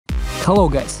Hello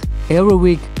guys, every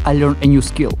week I learn a new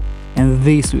skill, and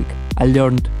this week I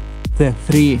learned the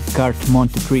 3 card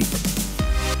Monte trick.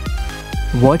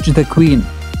 Watch the queen,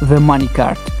 the money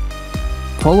card.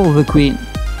 Follow the queen.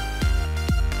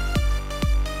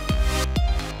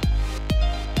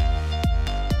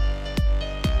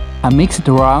 I mix it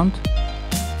around.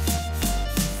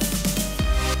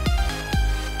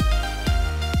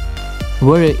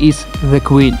 Where is the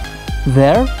queen?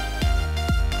 There?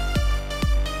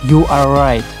 You are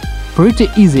right. Pretty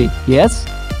easy, yes?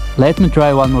 Let me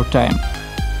try one more time.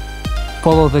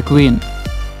 Follow the queen.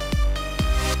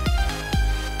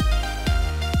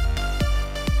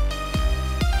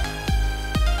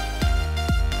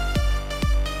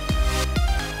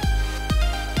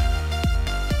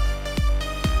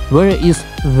 Where is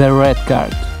the red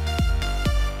card?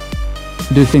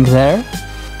 Do you think there?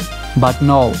 But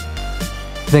no,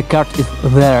 the card is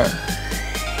there.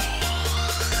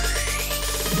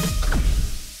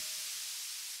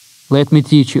 Let me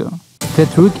teach you. The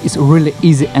trick is really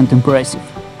easy and impressive.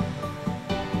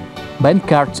 Bend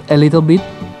cards a little bit,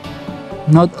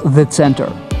 not the center.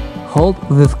 Hold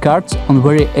these cards on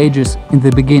very edges in the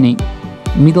beginning,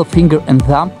 middle finger and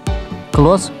thumb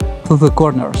close to the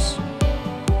corners.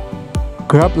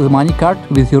 Grab the money card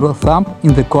with your thumb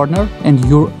in the corner and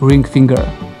your ring finger.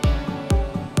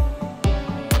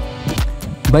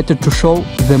 Better to show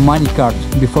the money card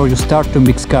before you start to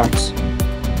mix cards.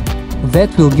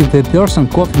 That will give the person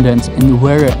confidence in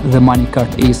where the money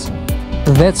card is.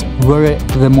 That's where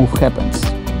the move happens.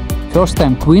 First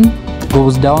time queen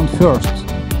goes down first.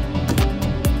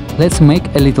 Let's make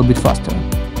a little bit faster.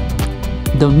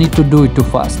 Don't need to do it too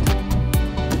fast.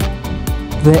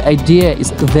 The idea is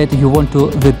that you want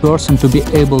the person to be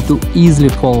able to easily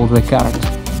follow the card.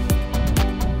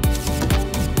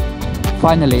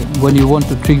 Finally, when you want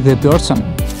to trick the person,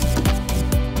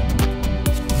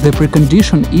 the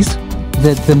precondition is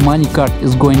that the money card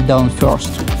is going down first.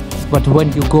 But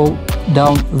when you go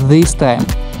down this time,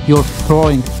 you're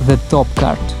throwing the top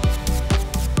card.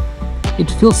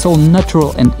 It feels so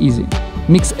natural and easy.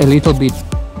 Mix a little bit.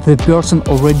 The person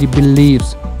already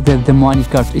believes that the money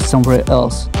card is somewhere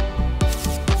else.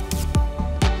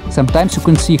 Sometimes you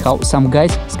can see how some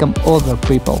guys scam other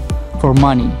people for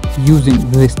money using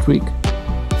this trick.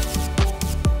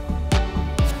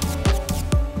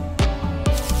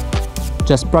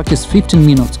 Just practice 15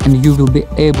 minutes and you will be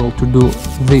able to do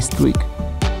this trick.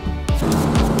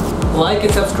 Like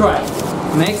and subscribe.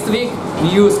 Next week,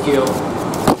 new skill.